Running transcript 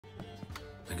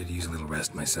I could use a little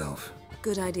rest myself.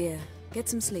 Good idea. Get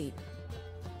some sleep.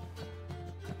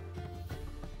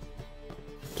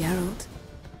 Geralt?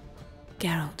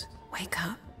 Geralt, wake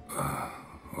up.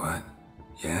 What?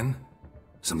 Yen?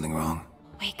 Something wrong?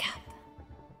 Wake up.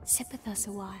 Sit with us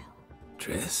a while.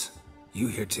 Triss? You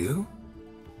here too?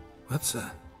 What's,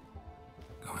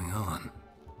 going on?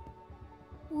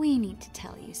 We need to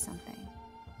tell you something.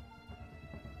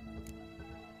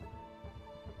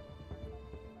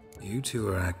 You two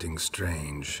are acting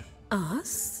strange.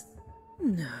 Us?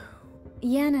 No.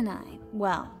 Yen and I,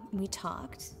 well, we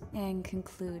talked and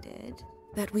concluded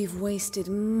That we've wasted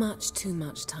much too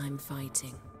much time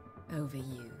fighting over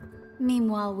you.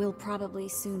 Meanwhile, we'll probably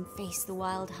soon face the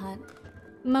Wild Hunt.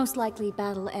 Most likely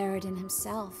battle Eridan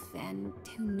himself, and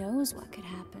who knows what could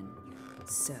happen.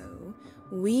 So,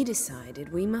 we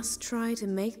decided we must try to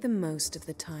make the most of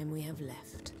the time we have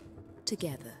left.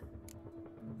 Together.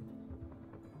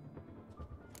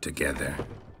 Together.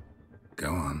 Go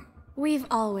on. We've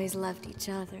always loved each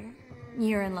other.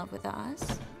 You're in love with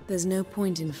us. There's no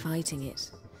point in fighting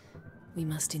it. We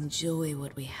must enjoy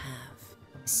what we have.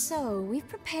 So, we've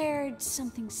prepared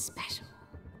something special.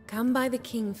 Come by the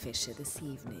Kingfisher this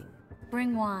evening.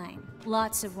 Bring wine.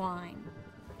 Lots of wine.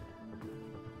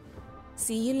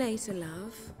 See you later,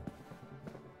 love.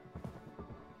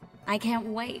 I can't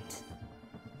wait.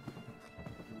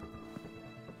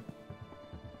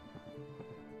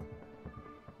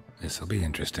 This'll be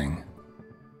interesting.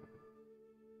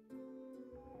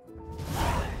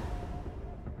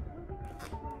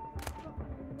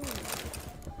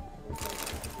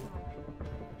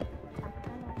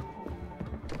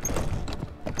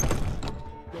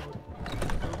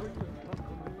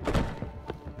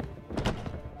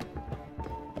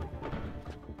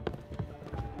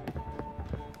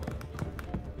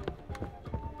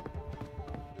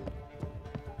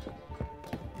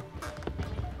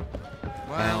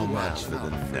 How much for the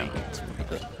night?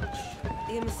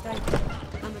 You're mistaken.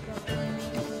 I'm a god.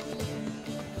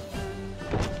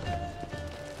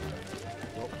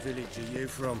 What village are you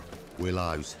from?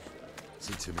 Willows. It's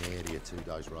into my area, 2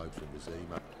 days' road from the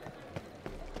Zima.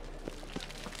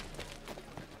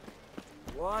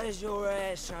 Why is your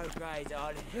hair so grey,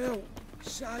 darling? Help!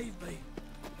 Save me!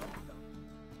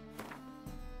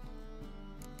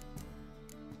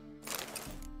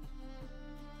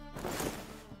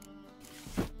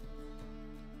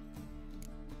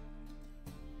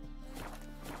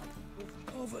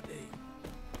 Poverty.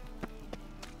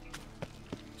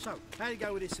 So, how you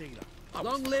go with this healer?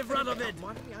 Long live Radovid!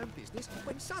 Minding my own business,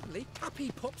 when suddenly, up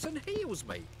he pops and heals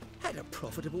me. Had a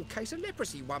profitable case of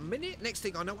leprosy 1 minute, next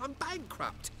thing I know I'm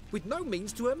bankrupt, with no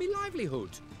means to earn me livelihood.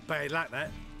 Bad luck,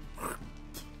 that.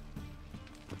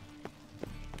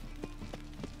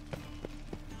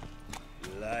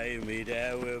 Lay me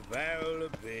down with a barrel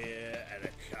of beer and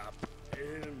a cup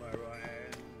in my right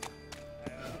hand.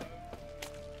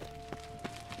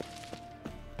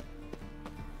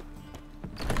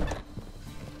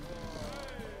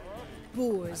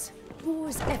 Boars.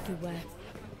 Boars everywhere.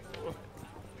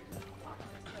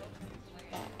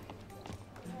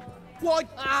 What?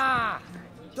 Ah!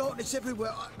 Darkness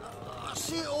everywhere. I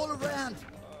see it all around.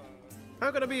 How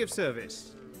can I be of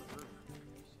service?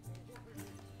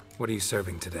 What are you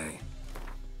serving today?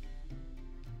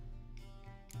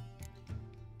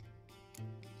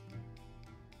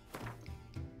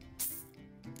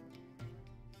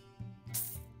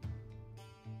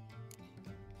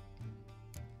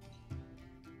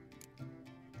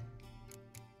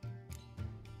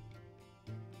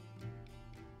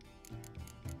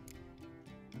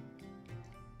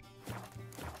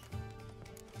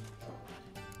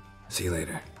 See you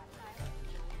later.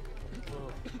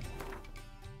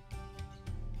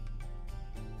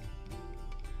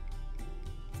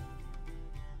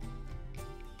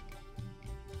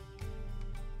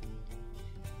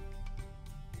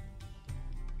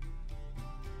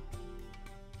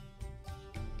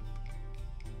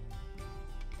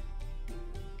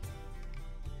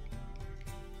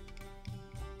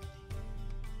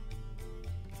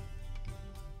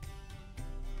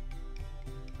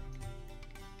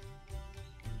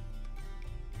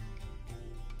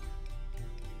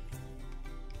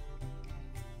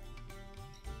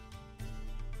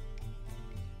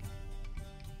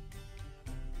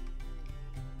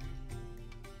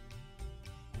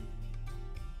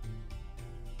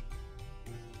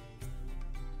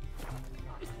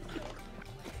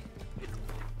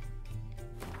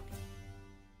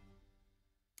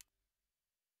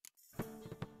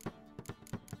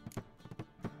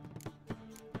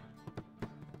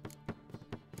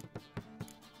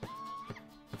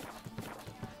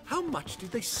 How much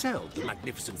did they sell the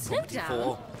magnificent Slow property down.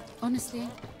 for? Honestly,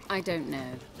 I don't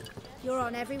know. You're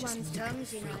on everyone's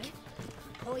tongues, you know.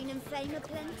 Coin and fame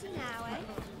aplenty now, eh?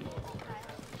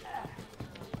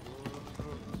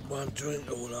 One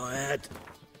drink all I had.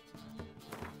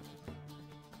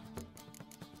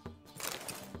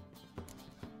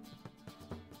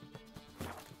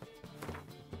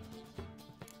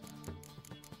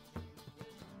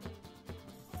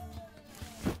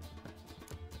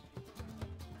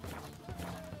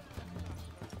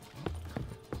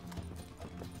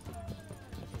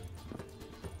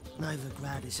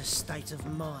 Novigrad is a state of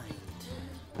mind.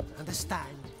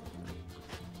 Understand?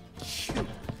 You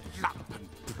lumpen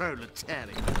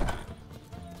proletariat.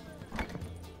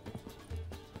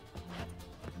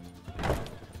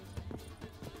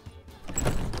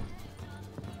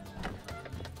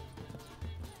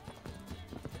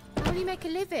 How will you make a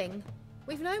living?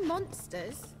 We've no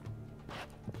monsters.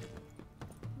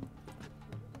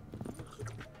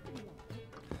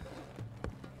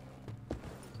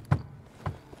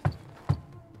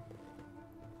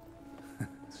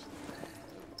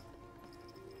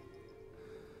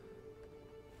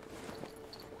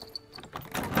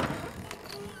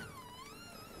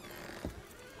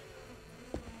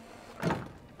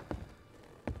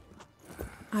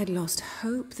 I'd lost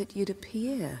hope that you'd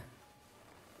appear.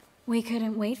 We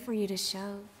couldn't wait for you to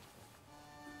show.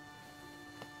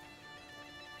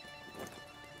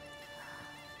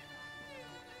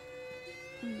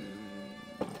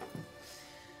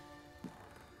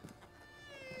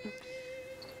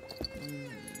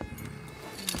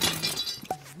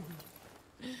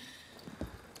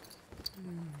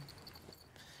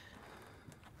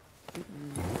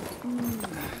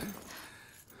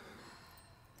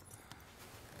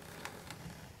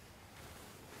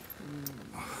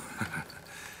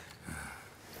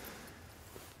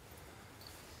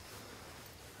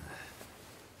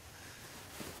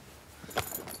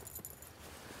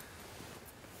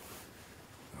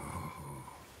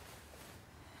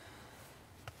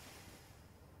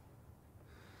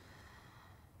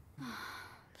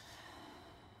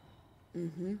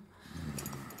 Mm-hmm.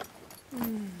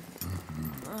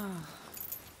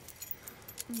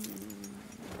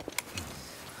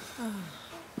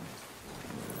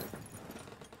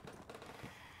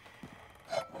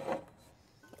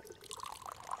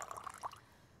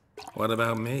 What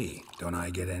about me? Don't I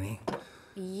get any?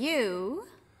 You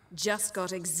just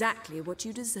got exactly what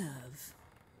you deserve.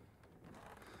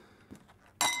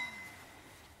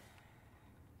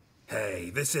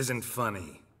 Hey, this isn't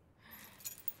funny.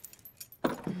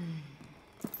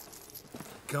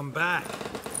 Come back.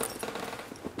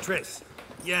 Triss,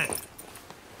 Yen.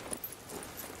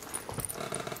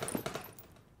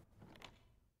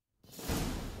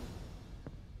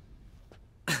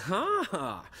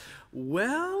 Ah,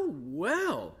 well,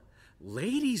 well.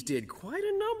 Ladies did quite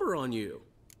a number on you.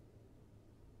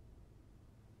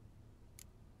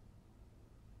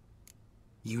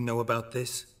 You know about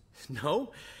this?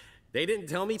 No, they didn't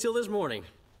tell me till this morning.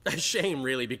 A shame,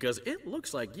 really, because it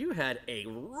looks like you had a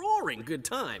roaring good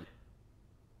time.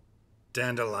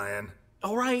 Dandelion.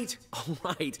 All right.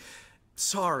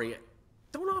 Sorry,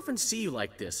 don't often see you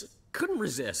like this. Couldn't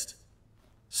resist.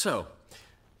 So,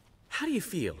 how do you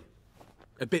feel?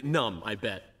 A bit numb, I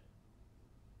bet.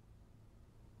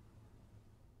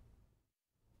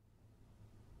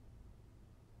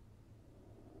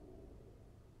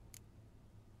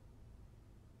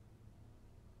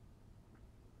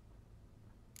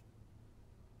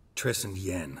 Triss and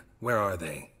Yen, where are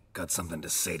they? Got something to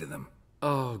say to them.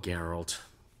 Oh, Geralt,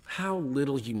 how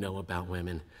little you know about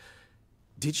women.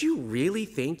 Did you really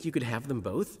think you could have them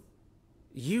both?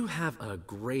 You have a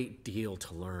great deal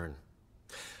to learn.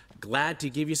 Glad to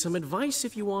give you some advice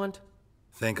if you want.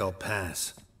 Think I'll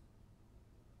pass.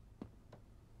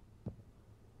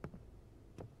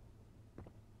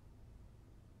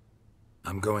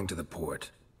 I'm going to the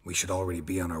port. We should already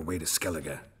be on our way to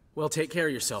Skellige. Well, take care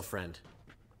of yourself, friend.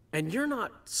 And you're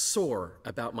not sore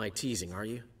about my teasing, are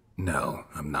you? No,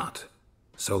 I'm not.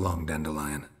 So long,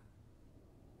 Dandelion.